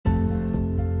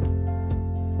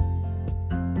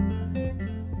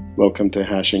Welcome to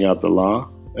Hashing Out the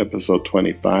Law, episode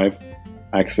 25,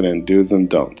 Accident Do's and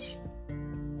Don'ts.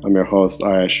 I'm your host,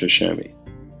 Ayash Hashemi.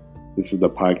 This is the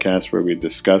podcast where we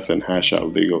discuss and hash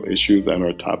out legal issues and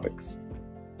our topics.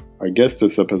 Our guest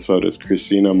this episode is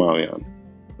Christina Malian,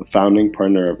 a founding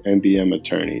partner of NBM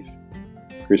Attorneys.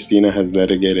 Christina has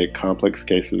litigated complex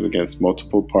cases against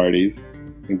multiple parties,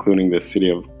 including the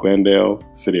City of Glendale,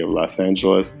 City of Los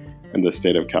Angeles, and the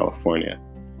State of California.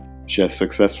 She has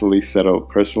successfully settled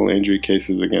personal injury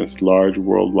cases against large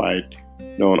worldwide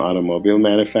known automobile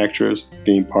manufacturers,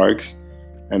 theme parks,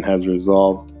 and has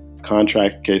resolved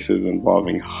contract cases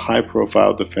involving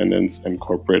high-profile defendants and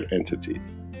corporate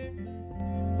entities.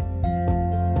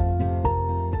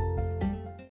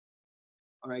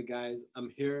 All right, guys, I'm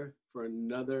here for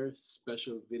another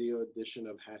special video edition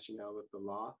of Hashing Out with the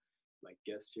Law. My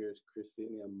guest here is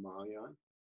Christina Malian.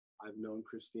 I've known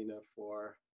Christina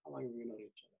for, how long have we known each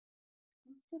other?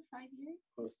 Close to 5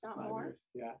 years. Close to 5 years,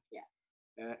 yeah.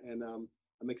 Yeah. And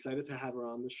I'm excited to have her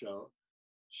on the show.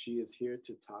 She is here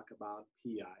to talk about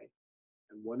PI.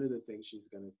 And one of the things she's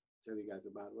going to tell you guys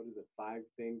about, what is it, 5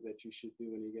 things that you should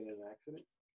do when you get in an accident?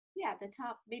 Yeah,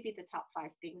 maybe the top 5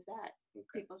 things that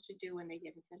people should do when they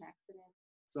get into an accident.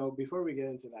 So before we get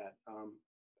into that,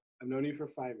 I've known you for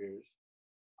 5 years.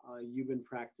 You've been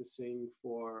practicing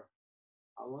for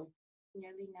how long?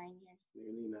 Nearly 9 years.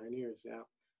 Nearly 9 years, yeah.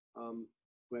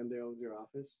 Glendale is your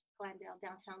office?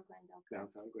 Downtown Glendale.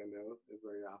 Downtown Glendale is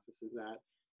where your office is at.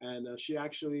 And she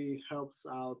actually helps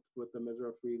out with the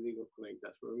Missouri Free Legal Clinic.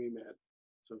 That's where we met.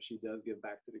 So she does give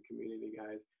back to the community,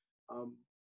 guys.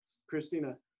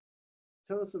 Christina,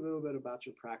 tell us a little bit about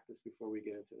your practice before we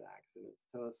get into the accidents.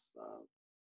 Tell us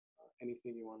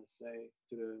anything you want to say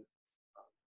to the,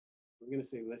 I was going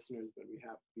to say listeners, but we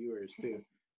have viewers too.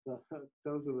 So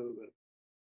tell us a little bit.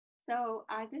 So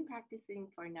I've been practicing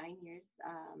for 9 years.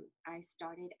 I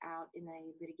started out in a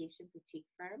litigation boutique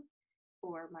firm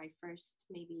for my first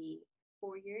maybe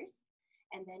 4 years,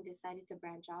 and then decided to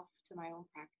branch off to my own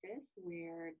practice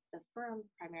where the firm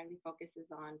primarily focuses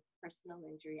on personal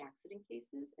injury accident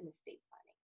cases and estate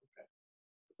planning. Okay,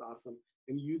 that's awesome.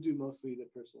 And you do mostly the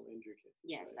personal injury cases?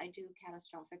 Yes, right? I do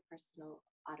catastrophic personal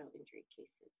auto injury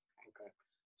cases. Okay,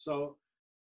 so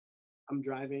I'm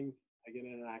driving, I get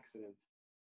in an accident.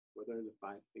 What are the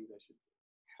 5 things I should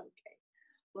do? Okay.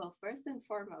 Well, first and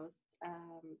foremost,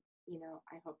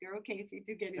 I hope you're okay if you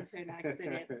do get into an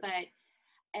accident, but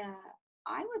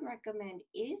I would recommend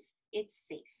if it's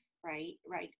safe, right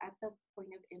at the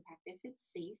point of impact, if it's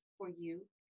safe for you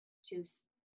to,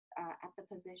 at the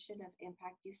position of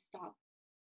impact, you stop.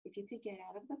 If you could get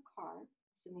out of the car,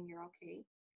 assuming you're okay,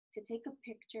 to take a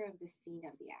picture of the scene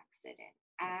of the accident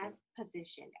as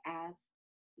positioned, as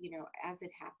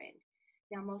it happened.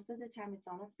 Now, most of the time it's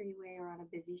on a freeway or on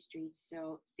a busy street,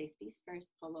 so safety's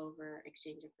first, pull over,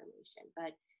 exchange information.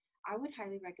 But I would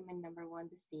highly recommend, number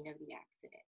 1, the scene of the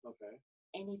accident. Okay.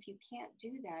 And if you can't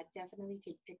do that, definitely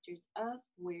take pictures of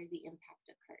where the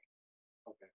impact occurred.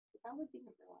 Okay. So that would be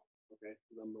number 1. Okay,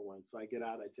 number 1. So I get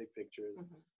out, I take pictures,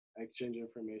 I exchange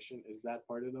information. Is that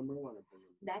part of number 1 or part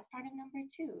of number 2? That's part of number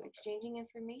 2, exchanging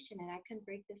information. And I can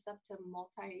break this up to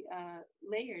multi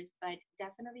layers, but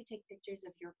definitely take pictures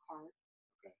of your car.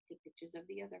 Okay. Take pictures of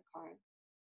the other car.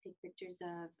 Take pictures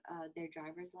of their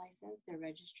driver's license, their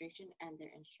registration, and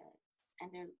their insurance, and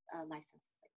their license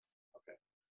plate. Okay.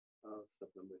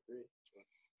 Step number 3.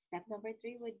 Step number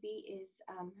 3 would be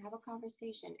have a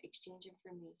conversation, exchange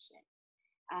information.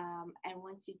 And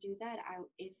once you do that,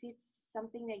 if it's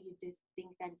something that you just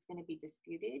think that it's going to be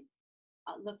disputed,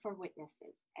 look for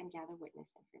witnesses and gather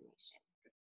witness information.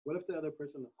 Okay. What if the other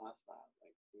person is hostile?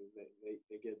 Like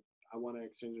they get, I want to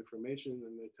exchange information,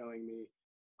 and they're telling me,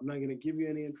 I'm not going to give you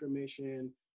any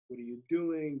information. What are you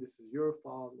doing? This is your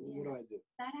fault. Yeah. What do I do?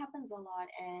 That happens a lot,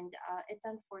 and it's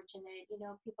unfortunate.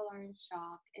 People are in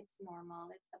shock. It's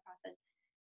normal. It's the process.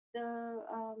 The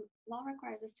law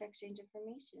requires us to exchange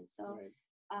information. So Right.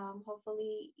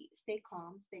 Hopefully stay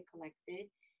calm, stay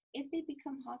collected. If they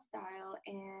become hostile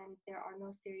and there are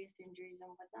no serious injuries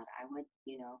and whatnot, I would,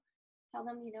 tell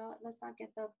them, let's not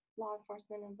get the law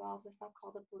enforcement involved. Let's not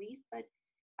call the police, but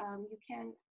you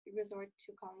can resort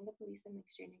to calling the police and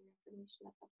exchanging information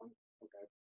at that point. Okay.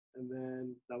 And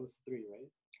then that was 3,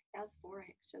 right? That was 4,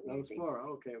 actually. That was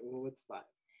 4. Okay. Well, what's 5?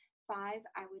 5,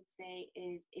 I would say,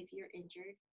 is if you're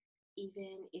injured,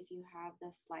 even if you have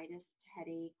the slightest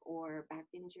headache or back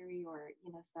injury or,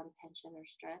 some tension or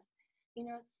stress,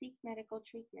 seek medical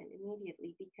treatment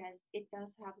immediately, because it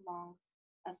does have long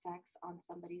effects on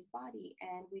somebody's body,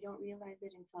 and we don't realize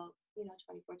it until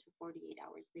 24 to 48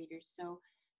 hours later. So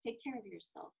take care of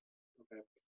yourself. Okay.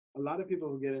 A lot of people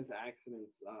who get into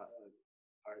accidents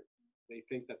are they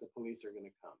think that the police are going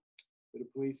to come. Do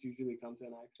the police usually come to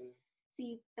an accident?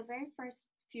 See, the very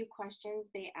first few questions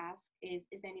they ask is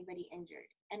anybody injured?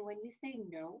 And when you say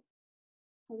no,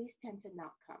 police tend to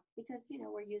not come because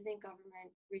we're using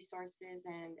government resources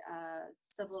and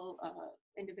civil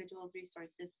individuals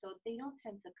resources, so they don't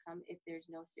tend to come if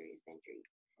there's no serious injury.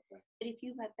 Okay. But if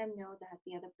you let them know that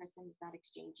the other person is not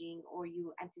exchanging, or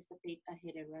you anticipate a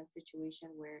hit and run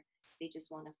situation where they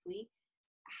just want to flee,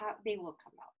 they will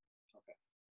come out. Okay.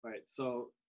 All right.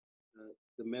 So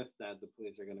the myth that the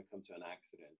police are going to come to an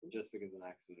accident just because an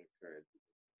accident occurred.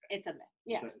 Okay. It's a myth.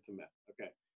 Yeah. It's a myth.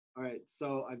 Okay. All right.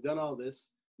 So I've done all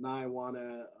this. Now I want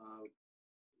to,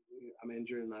 I'm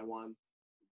injured and I want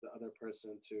the other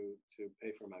person to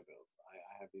pay for my bills.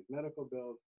 I have these medical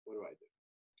bills. What do I do?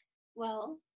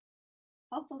 Well,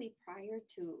 hopefully prior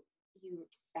to you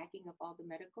stacking up all the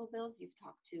medical bills, you've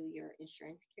talked to your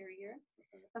insurance carrier.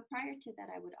 Okay. But prior to that,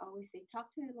 I would always say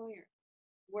talk to a lawyer,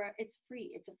 where it's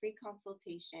free. It's a free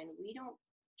consultation. We don't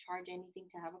charge anything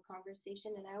to have a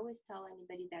conversation. And I always tell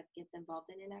anybody that gets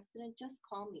involved in an accident, just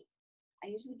call me. I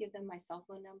usually give them my cell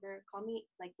phone number. Call me.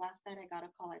 Like last night, I got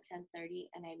a call at 10:30,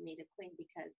 and I made a claim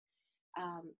because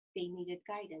they needed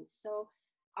guidance. So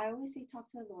I always say talk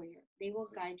to a lawyer. They will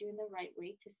guide you in the right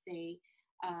way to say,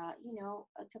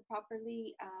 to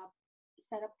properly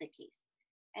set up the case.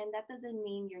 And that doesn't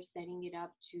mean you're setting it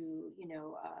up to,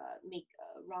 make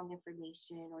wrong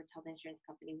information or tell the insurance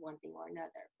company one thing or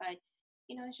another. But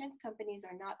insurance companies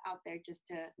are not out there just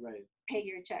to pay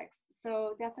your checks.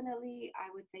 So definitely, I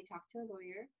would say talk to a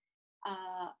lawyer.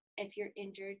 If you're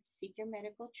injured, seek your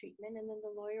medical treatment, and then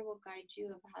the lawyer will guide you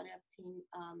of how to obtain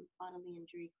bodily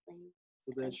injury claim.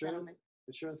 So the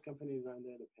insurance companies aren't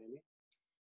there to pay me?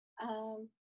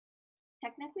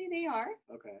 Technically, they are.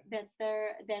 Okay.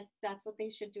 That's what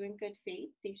they should do in good faith.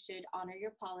 They should honor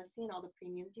your policy and all the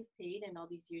premiums you've paid and all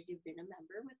these years you've been a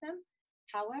member with them.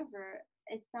 However,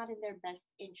 it's not in their best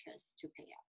interest to pay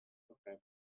out. Okay.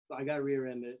 So I got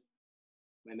rear-ended.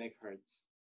 My neck hurts.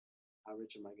 How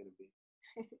rich am I going to be?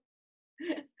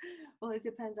 Well, it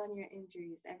depends on your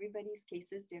injuries. Everybody's case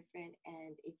is different.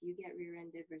 And if you get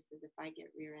rear-ended versus if I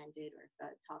get rear-ended, or if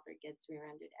a toddler gets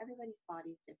rear-ended, everybody's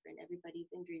body's different.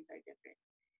 Everybody's injuries are different.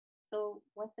 So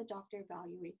once the doctor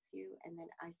evaluates you and then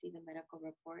I see the medical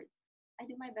reports, I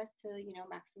do my best to,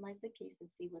 maximize the case and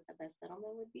see what the best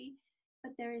settlement would be.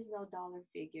 But there is no dollar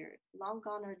figure. Long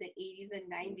gone are the 80s and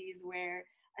 90s where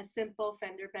a simple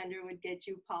fender bender would get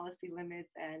you policy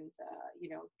limits and,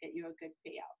 get you a good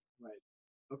payout. Right.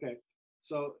 Okay.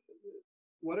 So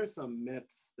what are some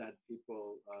myths that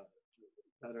people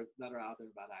that are out there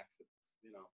about accidents?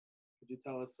 Could you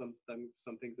tell us some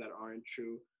things that aren't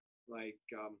true, like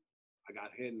I got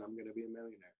hit and I'm going to be a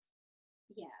millionaire?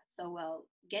 Yeah. So, well,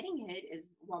 getting hit is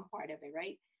one part of it,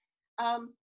 right?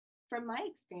 From my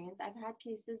experience, I've had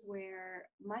cases where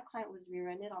my client was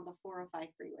rear-ended on the 405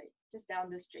 freeway, just down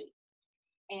the street.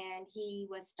 And he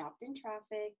was stopped in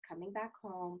traffic, coming back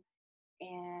home,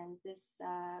 and this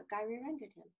guy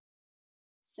rear-ended him.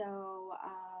 So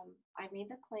I made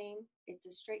the claim. It's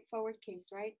a straightforward case,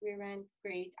 right? Rear end,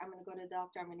 great. I'm going to go to the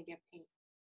doctor. I'm going to get paid.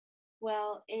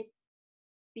 Well, it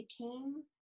became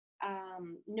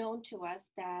known to us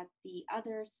that the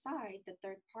other side, the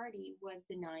third party, was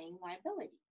denying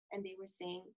liability. And they were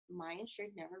saying, my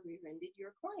insured never rear-ended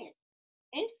your client.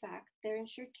 In fact, their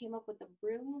insured came up with a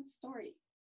brilliant story.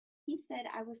 He said,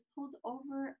 I was pulled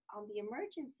over on the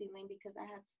emergency lane because I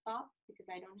had stopped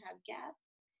because I don't have gas.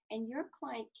 And your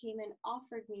client came and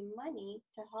offered me money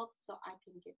to help so I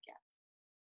can get gas.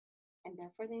 And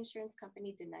therefore, the insurance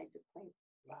company denied the claim.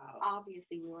 Wow.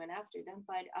 Obviously, we went after them,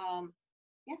 but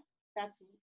yeah, that's.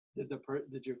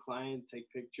 Did your client take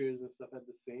pictures and stuff at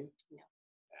the scene? No.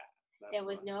 Yeah, there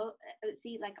was no.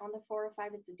 See, like on the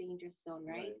 405, it's a dangerous zone,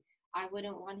 right? I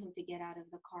wouldn't want him to get out of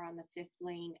the car on the 5th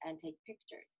lane and take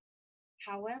pictures.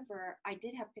 However, I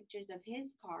did have pictures of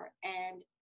his car and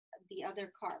the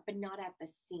other car, but not at the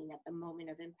scene at the moment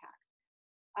of impact.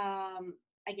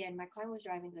 Again, my client was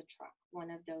driving the truck,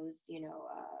 one of those,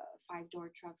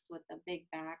 5-door trucks with a big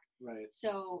back. Right.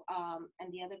 So, and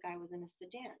the other guy was in a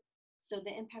sedan. So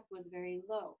the impact was very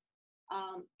low.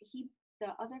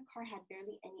 The other car had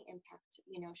barely any impact,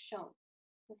 shown.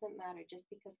 Doesn't matter, just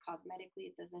because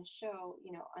cosmetically it doesn't show,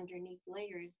 underneath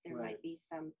layers, there might be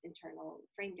some internal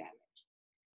frame damage.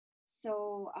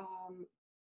 So,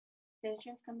 the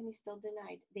insurance company still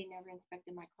denied. They never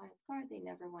inspected my client's car. They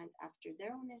never went after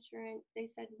their own insurance. They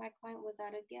said my client was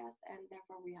out of gas, and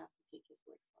therefore we have to take his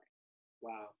word for it.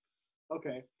 Wow.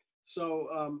 Okay. So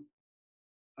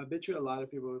I bet you a lot of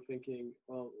people are thinking,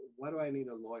 well, why do I need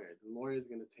a lawyer? The lawyer is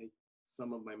going to take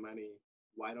some of my money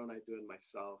why don't I do it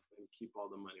myself and keep all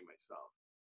the money myself?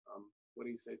 What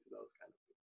do you say to those kind of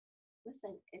people?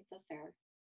 Listen, it's a fair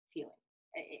feeling.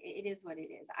 It is what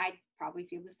it is. I'd probably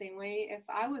feel the same way if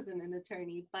I wasn't an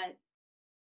attorney, but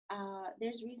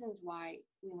there's reasons why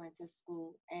we went to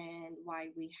school and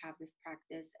why we have this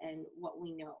practice and what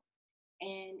we know.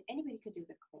 And anybody could do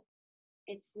the claim.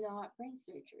 It's not brain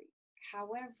surgery.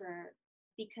 However,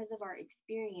 because of our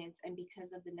experience and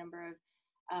because of the number of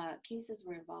cases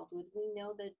we're involved with, we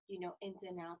know that ins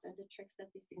and outs and the tricks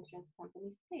that these insurance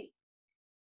companies play.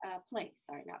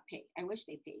 Sorry, not pay. I wish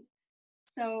they paid.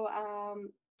 So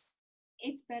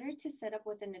it's better to set up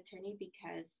with an attorney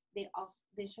because the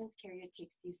insurance carrier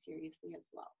takes you seriously as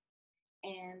well,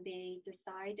 and they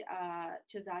decide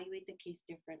to evaluate the case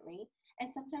differently.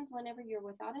 And sometimes, whenever you're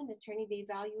without an attorney, they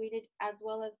evaluate it as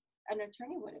well as an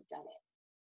attorney would have done it.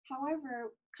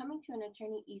 However, coming to an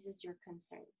attorney eases your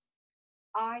concerns.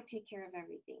 I take care of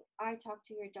everything. I talk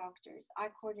to your doctors. I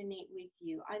coordinate with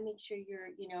you. I make sure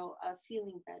you're,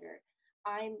 feeling better.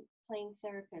 I'm playing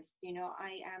therapist.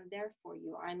 I am there for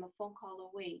you. I'm a phone call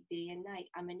away, day and night.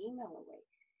 I'm an email away.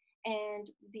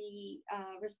 And the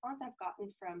response I've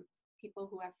gotten from people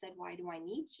who have said, "Why do I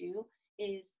need you?"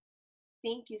 is,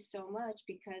 "Thank you so much,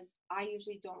 because I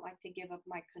usually don't like to give up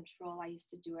my control. I used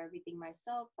to do everything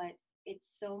myself, but it's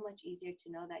so much easier to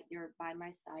know that you're by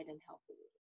my side and helping me."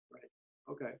 Right.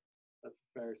 Okay. That's a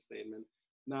fair statement.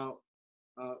 Now,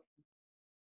 uh,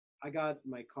 I got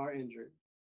my car injured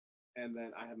and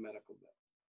then I have medical bills.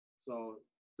 So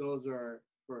those are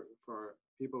for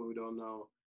people who don't know,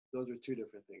 those are two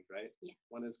different things, right? Yeah.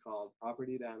 One is called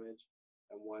property damage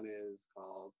and one is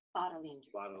called Bodily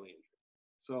injury. bodily injury.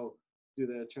 So do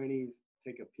the attorneys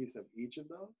take a piece of each of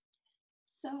those?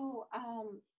 So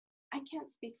I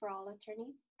can't speak for all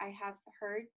attorneys. I have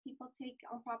heard people take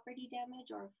on property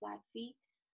damage or a flat fee.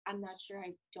 I'm not sure.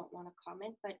 I don't want to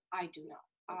comment, but I do not.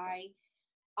 Okay.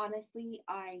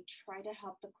 I try to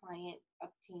help the client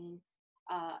obtain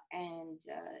and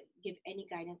give any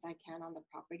guidance I can on the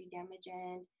property damage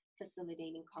end,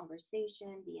 facilitating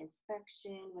conversation, the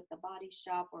inspection with the body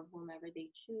shop or whomever they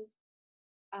choose.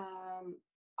 um,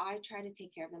 I try to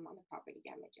take care of them on the property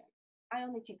damage end. I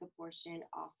only take a portion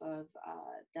off of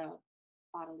the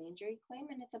bodily injury claim,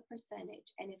 and it's a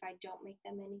percentage. And if I don't make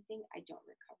them anything, I don't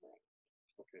recover it.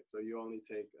 Okay, so you only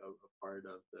take a part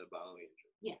of the bodily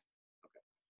injury. Yes. Okay.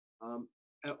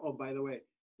 Oh, by the way,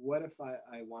 what if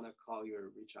I want to call you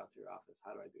or reach out to your office?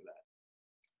 How do I do that?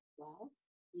 Well,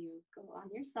 you go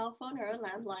on your cell phone or a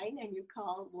landline and you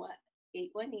call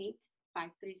 818-536-7436.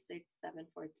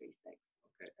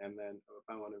 Okay, and then if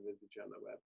I want to visit you on the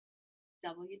web,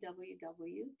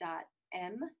 www.m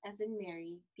as in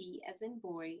Mary, B as in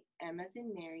boy, M as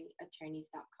in Mary,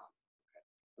 attorneys.com.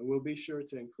 and we'll be sure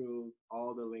to include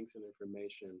all the links and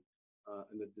information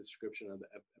in the description of the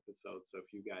episode. So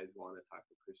if you guys want to talk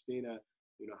to Christina,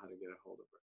 you know how to get a hold of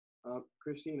her.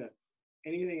 Christina,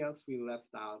 anything else we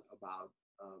left out about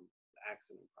the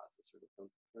accident process or the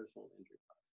personal injury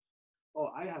process? Oh,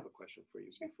 I have a question for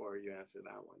you before you answer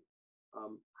that one.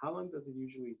 How long does it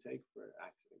usually take for an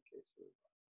accident case to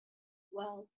resolve?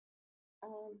 Well,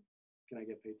 Can I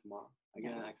get paid tomorrow? I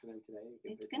get an no. accident today.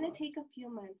 It's going to take a few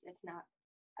months, if not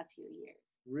a few years.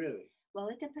 Really? Well,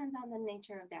 it depends on the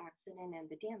nature of the accident and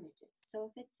the damages.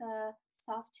 So if it's a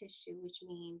soft tissue, which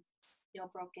means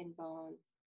broken bones,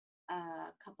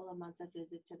 a couple of months of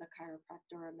visit to the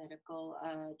chiropractor or medical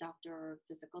doctor or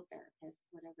physical therapist,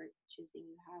 whatever choosing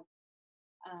you have.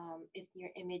 If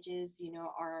your images,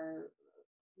 are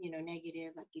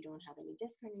negative, like you don't have any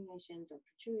disc herniations or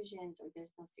protrusions or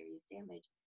there's no serious damage.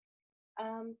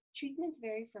 Treatments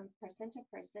vary from person to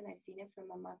person. I've seen it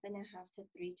from a month and a half to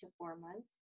 3 to 4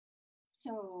 months.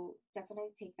 So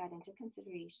definitely take that into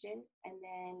consideration. And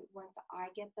then once I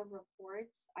get the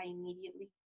reports, I immediately,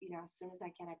 as soon as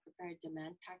I can, I prepare a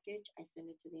demand package. I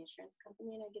send it to the insurance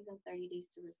company and I give them 30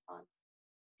 days to respond.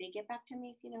 They get back to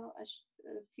me, a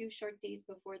few short days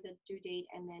before the due date,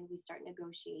 and then we start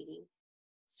negotiating.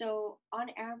 So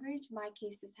on average, my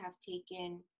cases have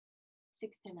taken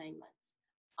 6 to 9 months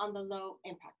on the low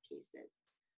impact cases.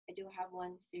 I do have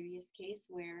one serious case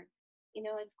where,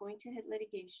 it's going to hit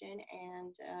litigation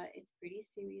and it's pretty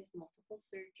serious, multiple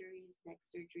surgeries, neck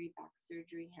surgery, back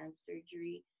surgery, hand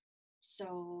surgery.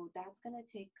 So that's going to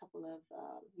take a couple of,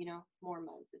 more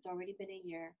months. It's already been a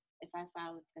year. If I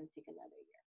file, it's going to take another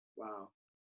year. Wow.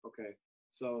 Okay.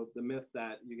 So the myth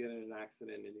that you get in an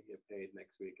accident and you get paid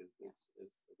next week is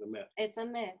a myth. It's a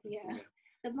myth, yeah. A myth.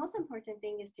 The most important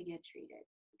thing is to get treated.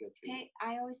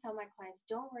 I always tell my clients,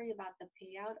 don't worry about the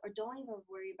payout or don't even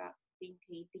worry about being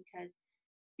paid, because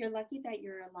You're lucky that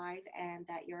you're alive and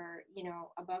that you're,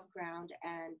 above ground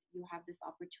and you have this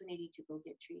opportunity to go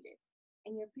get treated.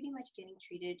 And you're pretty much getting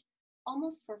treated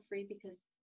almost for free because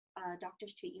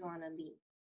doctors treat you on a lien.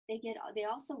 They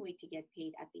also wait to get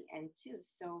paid at the end too.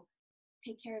 So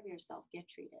take care of yourself, get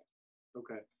treated.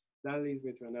 Okay. That leads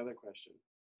me to another question.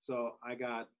 So I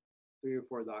got 3 or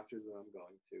 4 doctors that I'm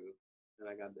going to, and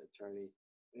I got the attorney.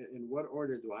 In what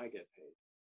order do I get paid?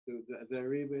 Does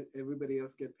everybody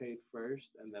else get paid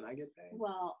first and then I get paid?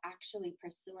 Well, actually,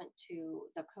 pursuant to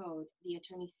the code, the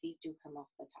attorney's fees do come off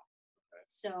the top. Okay.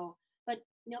 So, but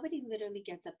nobody literally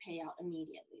gets a payout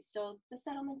immediately. So the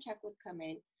settlement check would come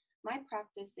in. My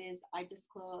practice is I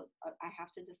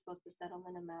have to disclose the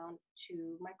settlement amount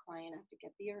to my client. I have to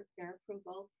get their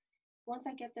approval. Once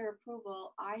I get their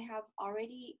approval, I have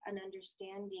already an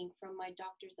understanding from my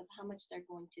doctors of how much they're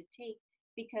going to take,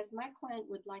 because my client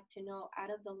would like to know,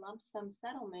 out of the lump sum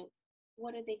settlement,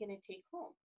 what are they going to take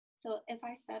home? So if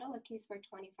I settle a case for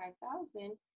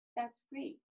 $25,000, that's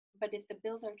great. But if the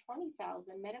bills are $20,000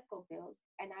 medical bills,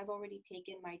 and I've already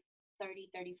taken my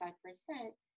 35%,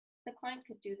 the client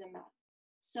could do the math.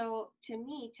 So to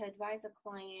me, to advise a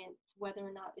client whether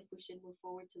or not if we should move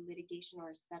forward to litigation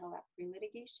or settle at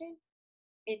pre-litigation,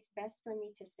 it's best for me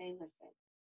to say, listen,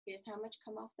 here's how much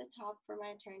come off the top for my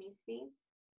attorney's fees.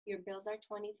 Your bills are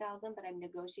 $20,000, but I've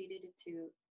negotiated it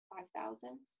to $5,000,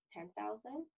 $10,000,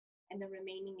 and the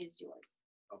remaining is yours.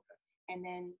 Okay. And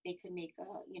then they could make a,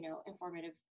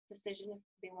 informative decision if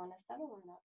they want to settle or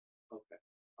not. Okay.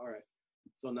 All right.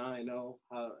 So now I know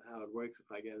how it works. If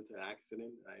I get into an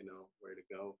accident, I know where to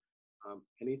go.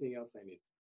 Anything else I need to?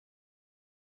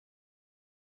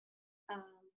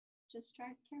 Just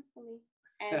drive carefully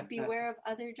and beware of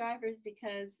other drivers,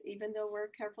 because even though we're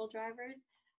careful drivers,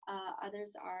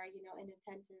 others are,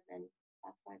 inattentive, and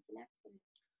that's why it's an accident.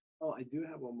 Oh, I do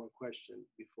have one more question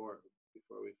before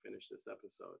we finish this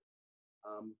episode.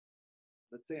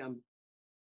 Let's say I'm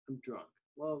drunk.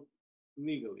 Well,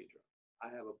 legally drunk. I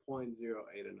have a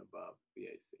 0.08 and above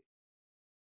BAC,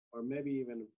 or maybe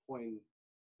even 0.075.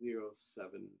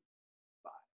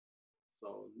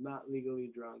 So not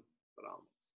legally drunk, but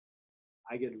almost.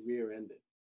 I get rear-ended,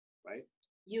 right?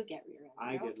 You get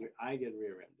rear-ended. I get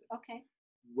rear-ended. Okay.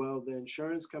 Will the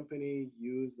insurance company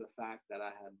use the fact that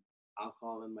I had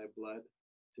alcohol in my blood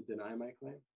to deny my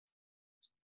claim?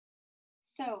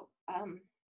 So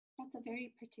that's a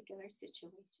very particular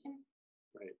situation.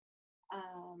 Right.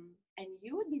 And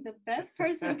you would be the best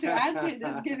person to answer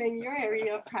this, given your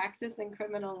area of practice in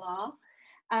criminal law.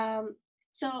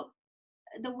 So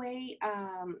the way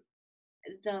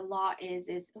the law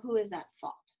is who is at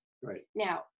fault? Right.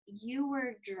 Now, you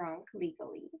were drunk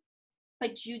legally,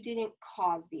 but you didn't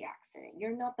cause the accident.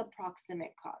 You're not the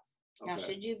proximate cause. Okay. Now,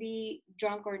 should you be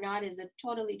drunk or not is a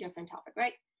totally different topic,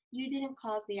 right? You didn't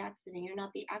cause the accident. You're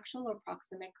not the actual or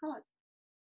proximate cause.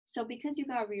 So because you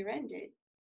got rear-ended,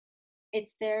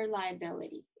 it's their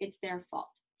liability. It's their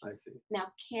fault. I see.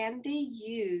 Now, can they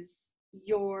use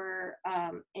your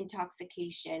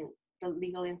intoxication, the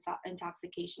legal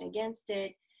intoxication against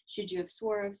it? Should you have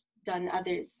swerved, done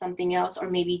something else, or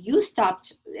maybe you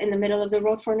stopped in the middle of the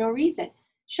road for no reason?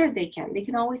 Sure, they can. They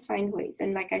can always find ways.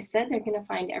 And like I said, they're going to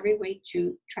find every way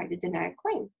to try to deny a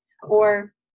claim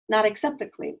or not accept the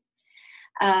claim.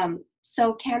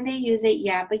 So can they use it?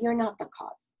 Yeah, but you're not the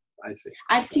cause. I see.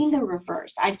 I've seen the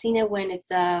reverse. I've seen it when it's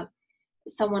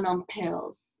someone on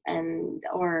pills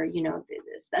or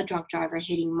a drunk driver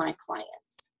hitting my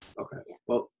clients. Okay. Yeah.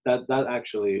 Well, that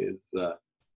actually is a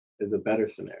better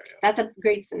scenario. That's a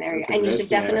great scenario, and you should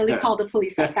definitely call the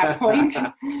police at that point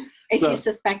if you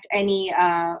suspect any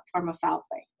form of foul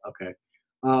play. Okay.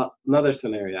 Another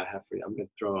scenario I have for you. I'm going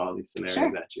to throw all these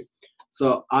scenarios at you.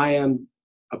 So I am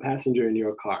a passenger in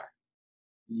your car.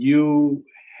 You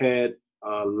hit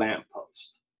a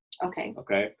lamppost. Okay.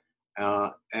 Okay.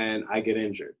 And I get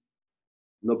injured.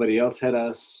 Nobody else hit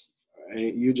us.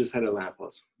 You just hit a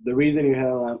lamppost. The reason you hit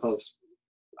a lamppost,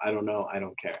 I don't know. I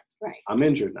don't care. Right. I'm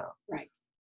injured now. Right.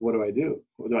 What do I do?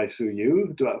 Do I sue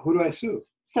you? Who do I sue?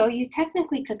 So you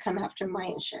technically could come after my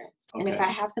insurance. Okay. And if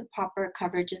I have the proper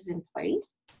coverages in place,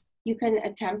 you can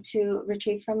attempt to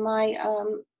retrieve from my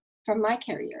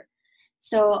carrier.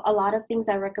 So a lot of things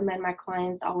I recommend my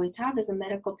clients always have is a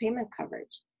medical payment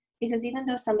coverage, because even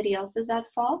though somebody else is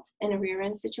at fault in a rear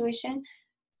end situation,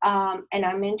 and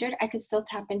I'm injured, I could still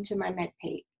tap into my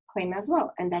MedPay claim as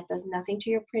well. And that does nothing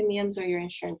to your premiums or your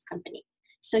insurance company.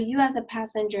 So you as a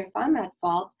passenger, if I'm at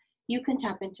fault, you can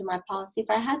tap into my policy if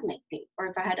I had MedPay, or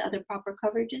if I had other proper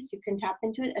coverages, you can tap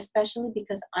into it, especially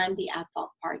because I'm the at fault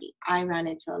party. I ran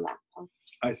into a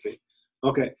lamppost. I see.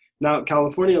 Okay. Now,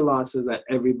 California law says that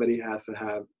everybody has to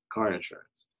have car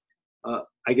insurance.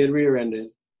 I get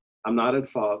rear-ended. I'm not at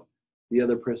fault. The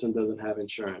other person doesn't have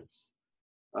insurance.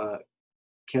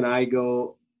 Can I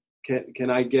go? Can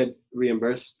I get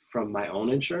reimbursed from my own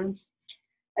insurance?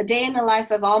 A day in the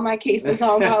life of all my cases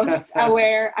almost,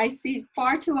 where I see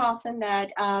far too often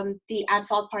that the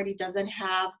at-fault party doesn't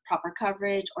have proper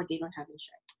coverage or they don't have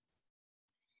insurance.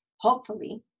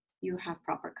 Hopefully, you have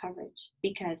proper coverage,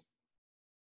 because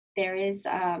there is,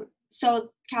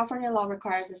 so California law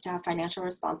requires us to have financial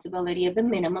responsibility of the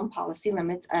minimum policy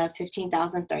limits of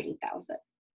 $15,000, $30,000.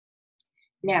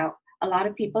 Now, a lot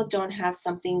of people don't have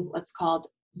something what's called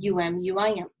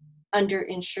UM/UIM,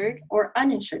 underinsured or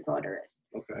uninsured motorists.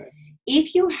 Okay.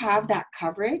 If you have that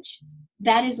coverage,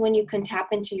 that is when you can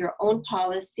tap into your own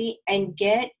policy and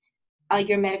get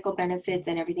your medical benefits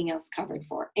and everything else covered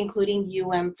for, including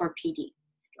for PD.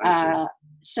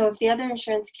 So if the other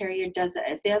insurance carrier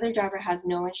if the other driver has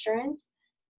no insurance,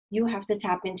 you have to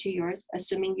tap into yours,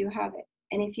 assuming you have it.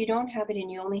 And if you don't have it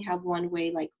and you only have one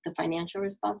way, like the financial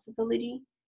responsibility,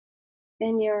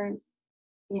 then you're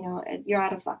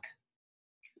out of luck.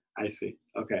 I see.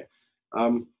 Okay.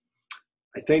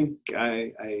 I think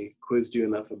I quizzed you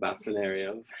enough about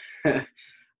scenarios.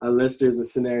 Unless there's a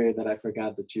scenario that I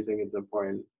forgot that you think is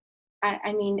important.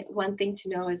 I mean, one thing to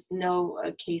know is no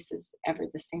case is ever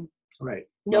the same. Right.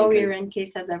 No rear-end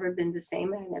case has ever been the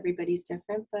same, and everybody's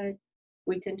different, but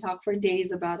we can talk for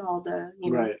days about all the,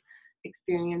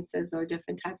 experiences or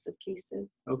different types of cases.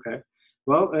 Okay.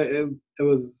 Well, it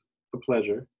was a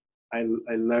pleasure. I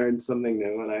learned something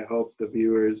new, and I hope the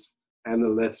viewers and the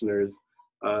listeners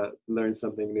learn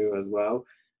something new as well.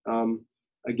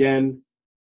 Again,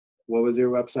 what was your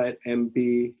website?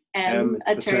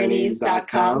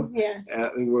 mpmattorneys.com. Yeah.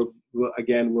 And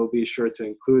we'll be sure to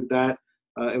include that.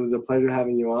 It was a pleasure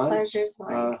having you on. Pleasure's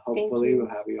mine. Hopefully we'll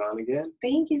have you on again.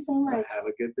 Thank you so much. Have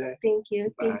a good day. Thank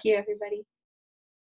you. Bye. Thank you, everybody.